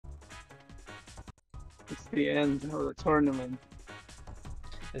It's the end of the tournament,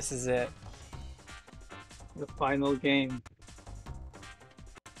 This is it. the final game.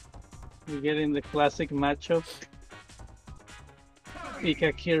 We get in the classic matchup.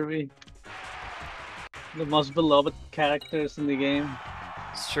 Pika Kirby, the most beloved characters in the game.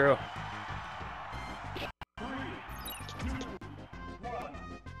 It's true.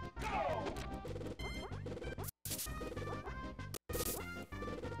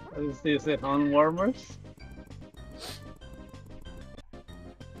 What is this, the hand warmers?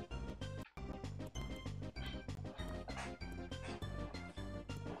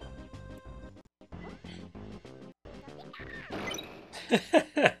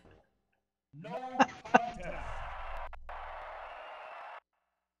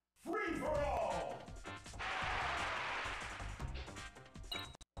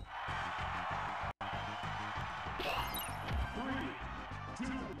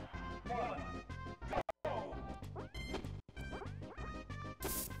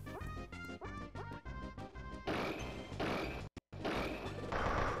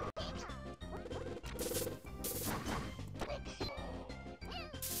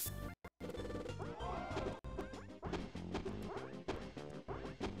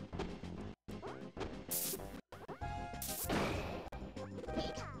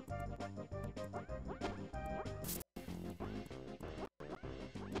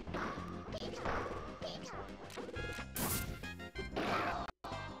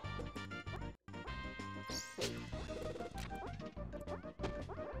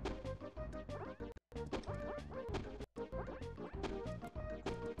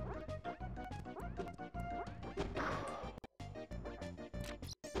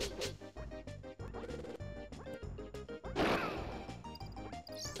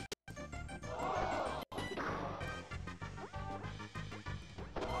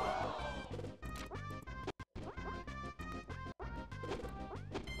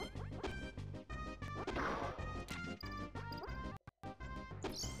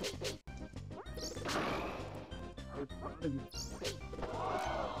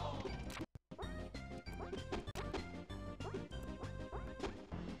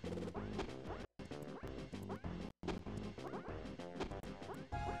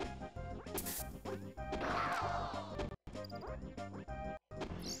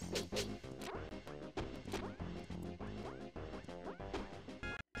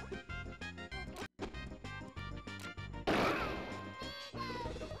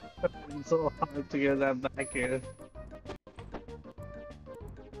 It's so hard to get that back here.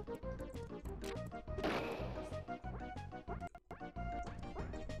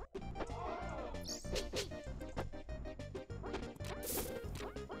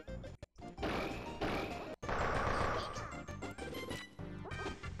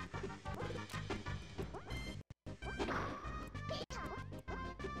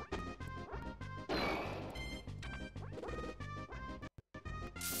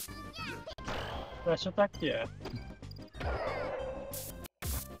 Flash attack, yeah.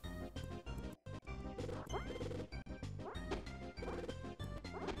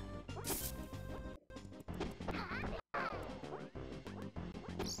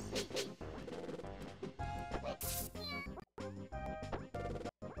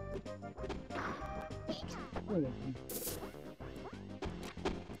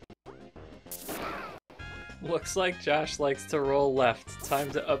 Looks like Josh likes to roll left.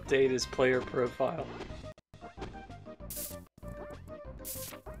 Time to update his player profile.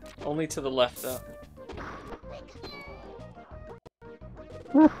 Only to the left, though.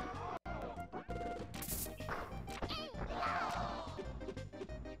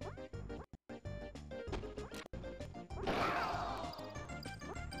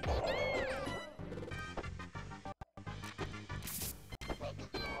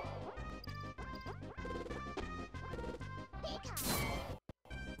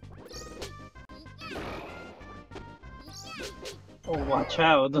 Oh, watch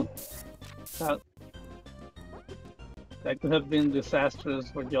out. That could have been disastrous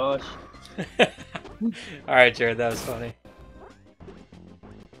for Josh. Alright, Jared, that was funny.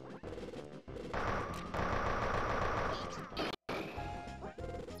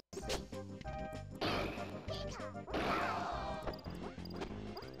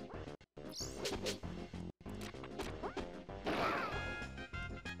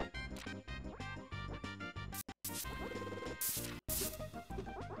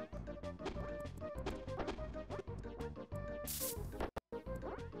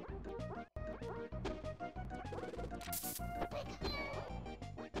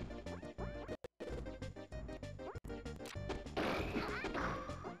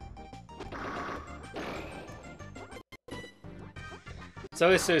 It's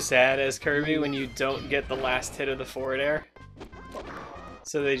always so sad as Kirby when you don't get the last hit of the forward air.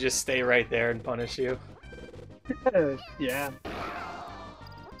 So they just stay right there and punish you. Yeah.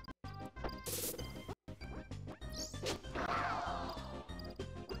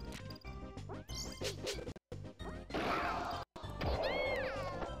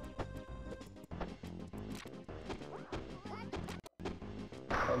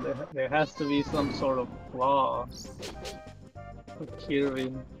 Well, there has to be some sort of flaw for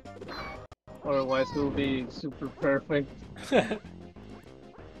Kirby. Otherwise it will be super perfect.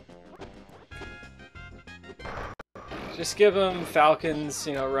 Just give him Falcon's,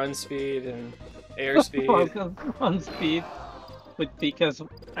 you know, run speed and air speed. Falcon's run speed with Pika's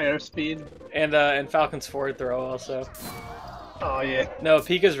air speed. And Falcon's forward throw also. Oh yeah. No,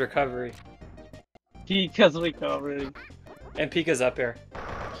 Pika's recovery. Pika's recovery. And Pika's up air.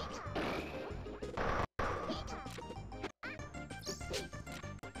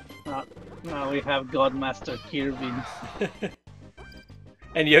 Now we have Godmaster Kirby.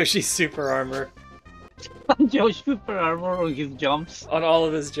 And Yoshi's super armor. Josh super armor on his jumps. On all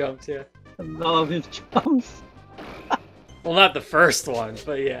of his jumps, yeah. And all of his jumps. Well, not the first one,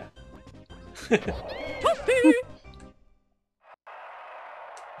 but yeah.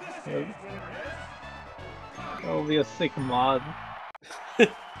 That'll be a sick mod.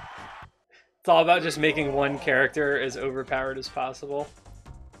 It's all about just making one character as overpowered as possible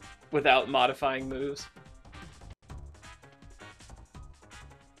without modifying moves.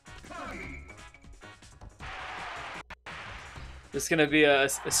 There's gonna be a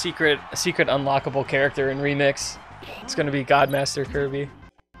secret unlockable character in Remix. It's gonna be Godmaster Kirby.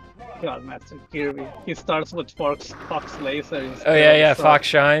 Godmaster Kirby. He starts with Fox Laser. Oh yeah, Fox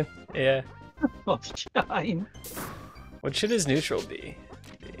Shine. Yeah. Fox Shine. What should his neutral be?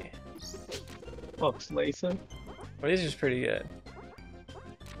 Fox Laser. Well, he's just pretty good.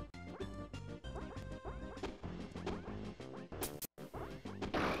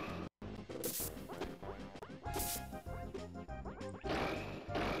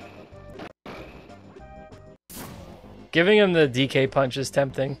 Giving him the DK punch is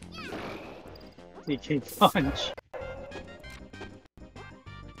tempting. DK punch.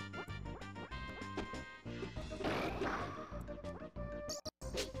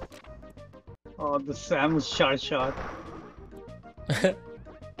 Oh, the Samus shot.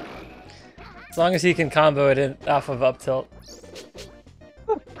 As long as he can combo it in off of up tilt.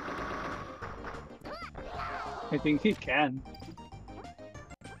 I think he can.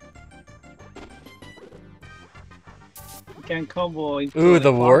 He can combo into Ooh,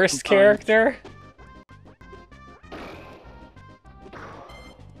 the worst character?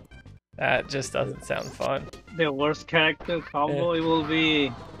 That just doesn't sound fun. The worst character combo,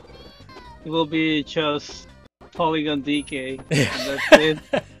 yeah. It will be just Polygon DK. And that's it.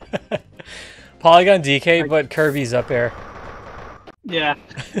 Polygon DK, but Kirby's up air. Yeah.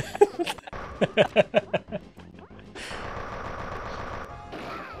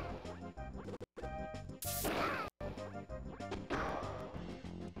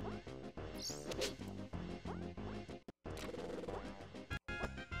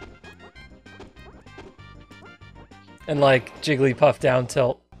 And like Jigglypuff down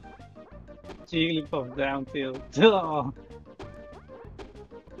tilt. Jigglypuff down tilt. Oh.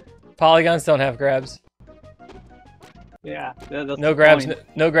 Polygons don't have grabs. Yeah, that's no grabs,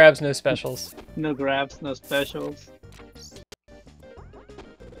 no grabs, no specials. No grabs, no specials.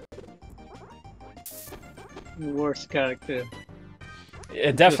 Worst character.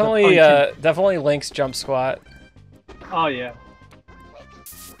 It definitely Link's jump squat. Oh yeah.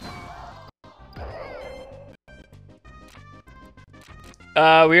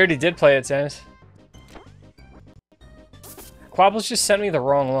 We already did play it, Samus. Quabbles just sent me the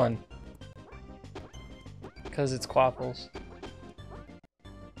wrong one. Because it's Quabbles.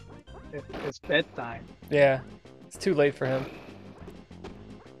 It's bedtime. Yeah. It's too late for him.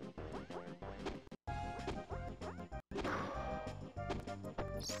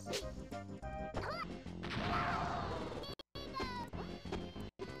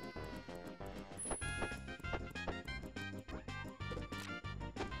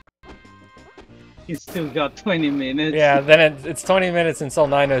 He's still got 20 minutes. Yeah, then it's 20 minutes until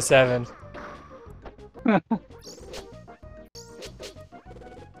 9:07. And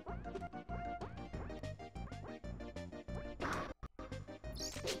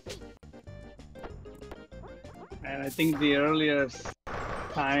I think the earliest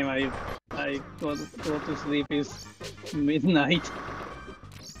time I go to sleep is midnight.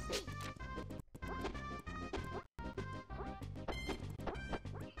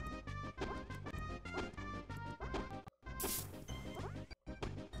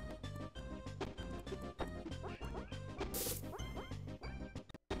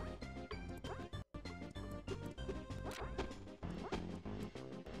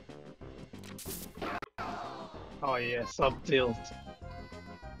 Oh yes, up tilt.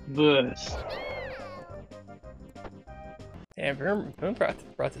 Burst. Damn, Boom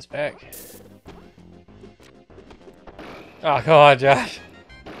brought this back. Oh, come on, Josh.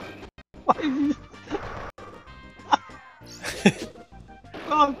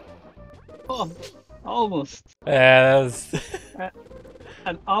 Oh, oh, almost. Yeah, that was...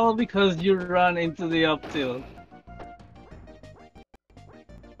 And all because you run into the up tilt.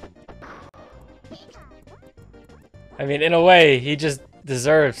 I mean, in a way, he just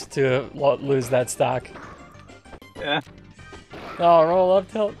deserves to lose that stock. Yeah. Oh, roll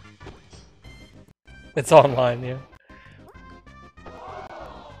up tilt. It's online, yeah.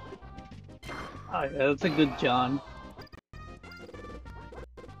 Oh yeah, that's a good John.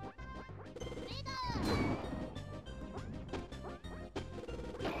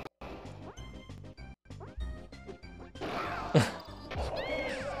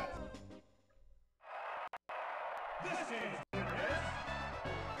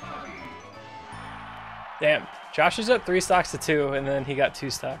 Damn, Josh is at 3 stocks to 2, and then he got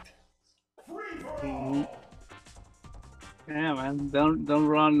 2 stocked. Mm-hmm. Yeah, man, don't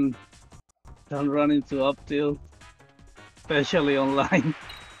run into up tilt, especially online.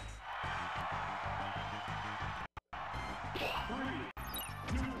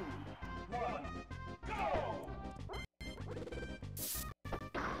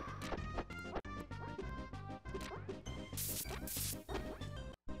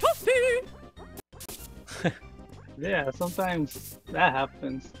 Yeah, sometimes that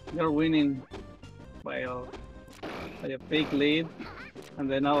happens. You're winning by a big lead, and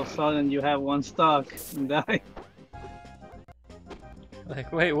then all of a sudden you have 1 stock and die.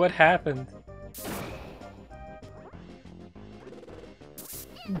 Like, wait, what happened?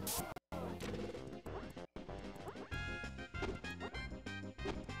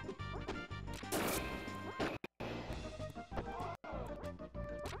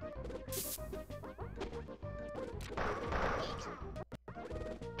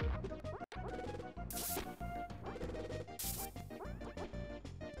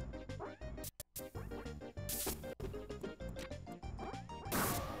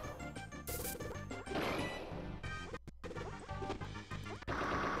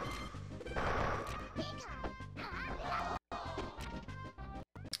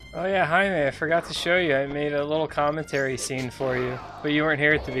 Oh yeah, Jaime, I forgot to show you. I made a little commentary scene for you, but you weren't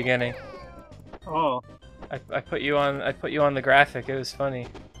here at the beginning. Oh. I put you on the graphic. It was funny.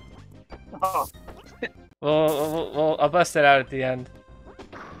 Oh. Well, I'll bust it out at the end.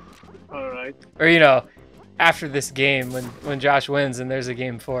 All right. Or you know, after this game when Josh wins and there's a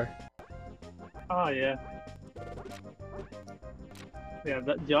game 4. Oh yeah. Yeah,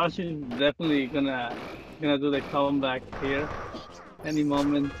 Josh is definitely gonna do the comeback here any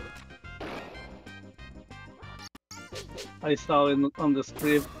moment. I saw it on the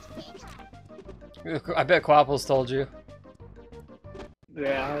script. I bet Quapples told you.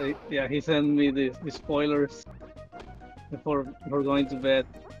 Yeah, he sent me the spoilers before going to bed.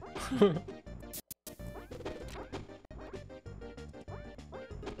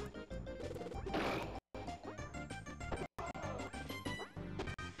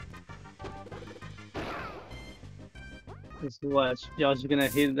 Just watch, Josh gonna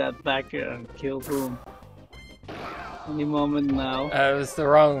hit that back air and kill Boom. Any moment now. It was the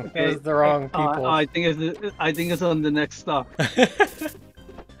wrong. Okay. It was the wrong people. I think it's on the next stop.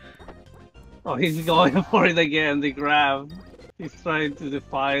 Oh, he's going for it again. The grab. He's trying to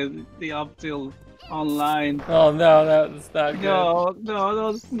defy the up tilt online. Oh no, that's not good. No,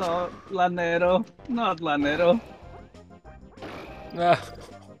 Lanero, not Lanero. No.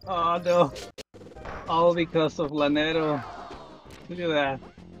 Oh no. All because of Lanero. Look at that.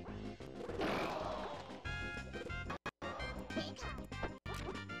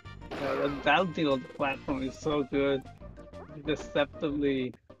 Yeah, the bounty on the platform is so good.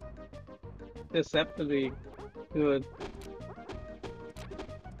 Deceptively good.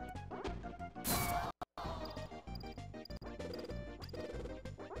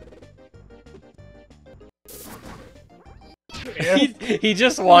 Yeah. He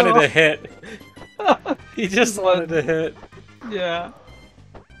just wanted a hit. He just wanted to hit. Yeah.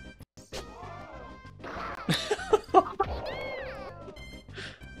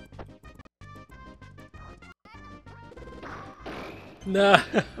 No.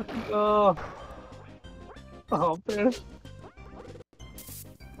 Oh. Oh, there.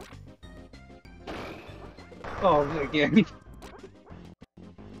 Oh, again.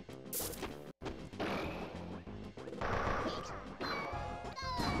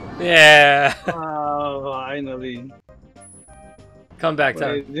 Yeah. Oh, finally. Comeback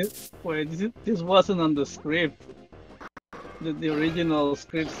time. This wasn't on the script. The original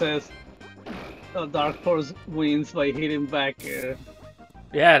script says Darkhorse wins by hitting back air.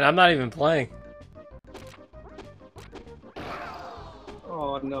 Yeah, and I'm not even playing.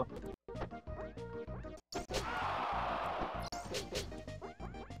 Oh no.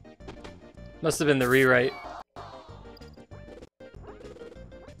 Must have been the rewrite.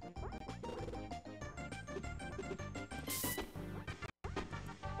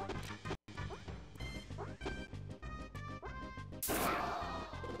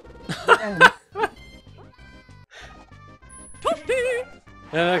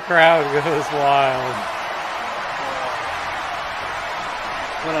 And the crowd goes wild.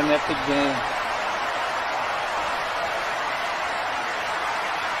 What an epic game.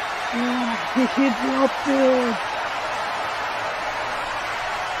 Yeah, he dropped it.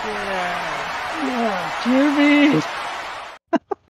 Yeah, Kirby.